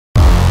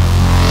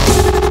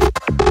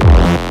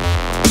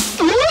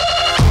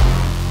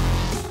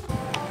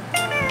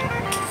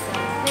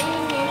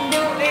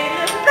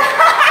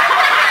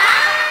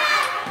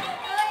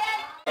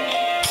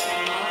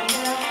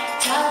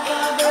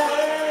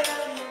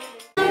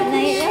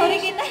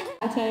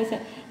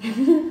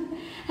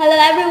Hello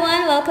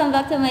everyone, welcome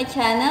back to my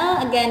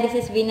channel. Again, this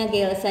is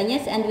Vinagale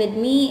Kath and with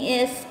me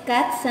is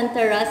Kath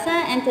Santa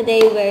Rosa, and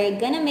today we're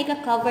gonna make a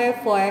cover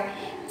for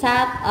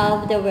Top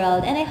of the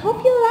World, and I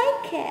hope you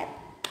like it.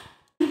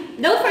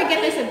 Don't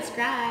forget to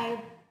subscribe.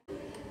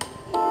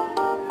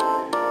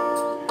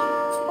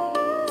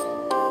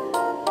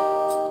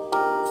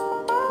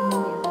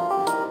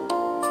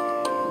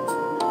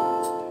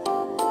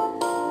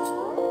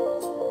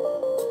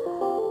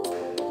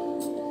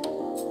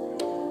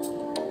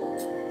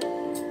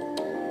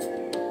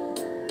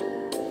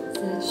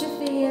 Such a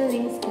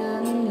feeling's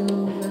coming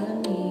over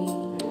me.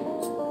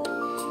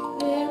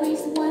 There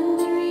is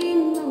wonder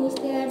in most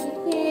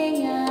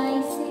everything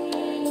I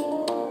see.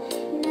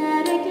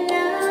 Not a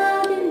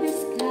cloud in the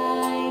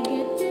sky,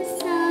 get the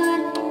sun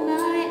in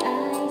my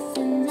eyes,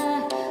 and I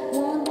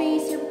won't be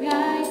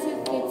surprised if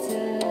it's a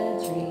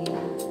dream.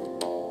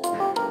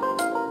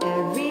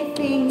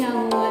 Everything I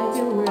want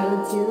the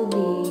world to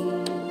be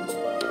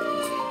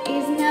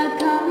is now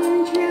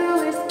coming true,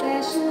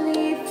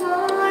 especially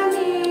for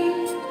me.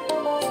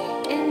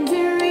 And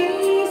the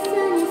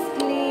reason is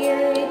clear,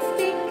 it's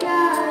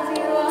because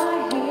you are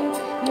here.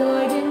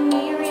 You're the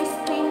nearest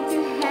thing to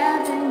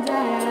heaven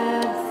that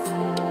I've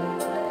seen.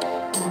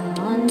 I'm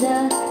on the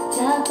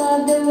top of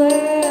the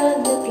world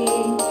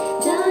looking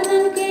down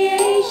on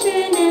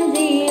creation, and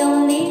the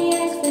only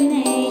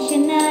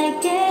explanation I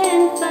can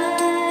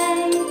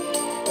find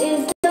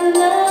is the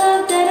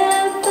love that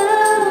I've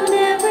found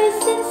ever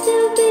since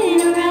you've been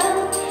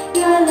around.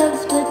 Your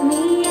love's put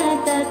me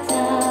at the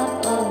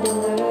top of the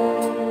world.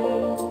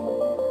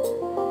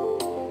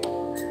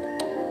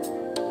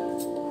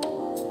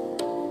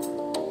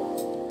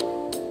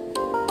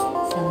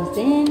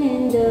 Something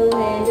in the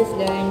wind has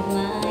learned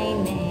my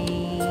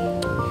name,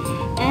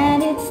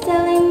 and it's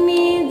telling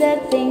me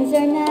that things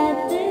are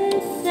not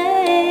the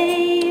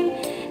same.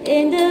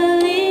 In the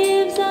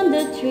leaves on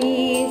the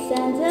trees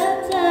and the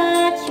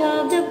touch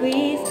of the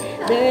breeze,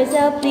 there's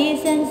a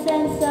pleasant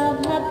sense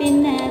of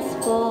happiness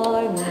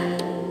for me.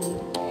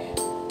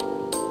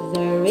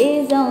 There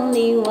is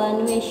only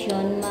one wish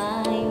on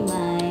my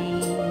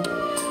mind.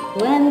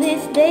 When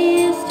this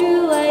day is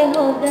through, I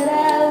hope that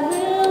I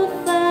will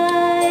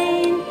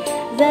find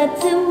that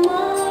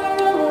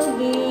tomorrow will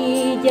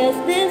be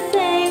just the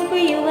same for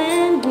you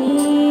and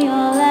me.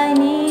 All I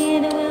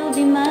need will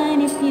be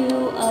mine if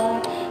you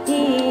are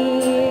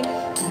here.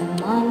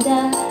 I'm on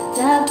the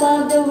top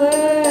of the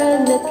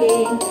world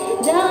looking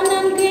down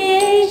on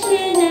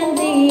creation, and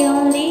the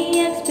only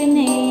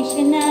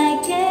explanation I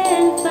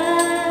can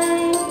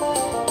find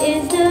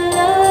is the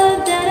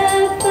love that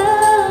I've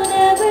found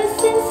ever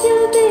since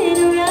you've been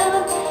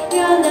around.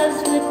 Your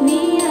love's put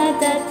me at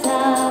the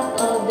top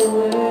of the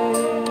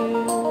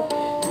world.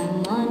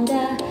 I'm on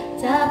the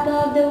top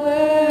of the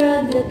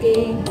world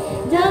looking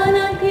down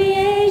on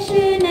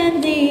creation,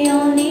 and the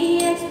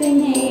only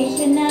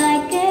explanation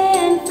I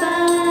can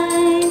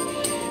find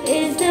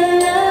is the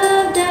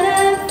love that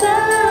I've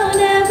found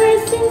ever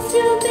since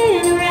you've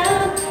been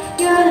around.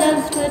 Your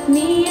love's put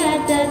me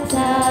at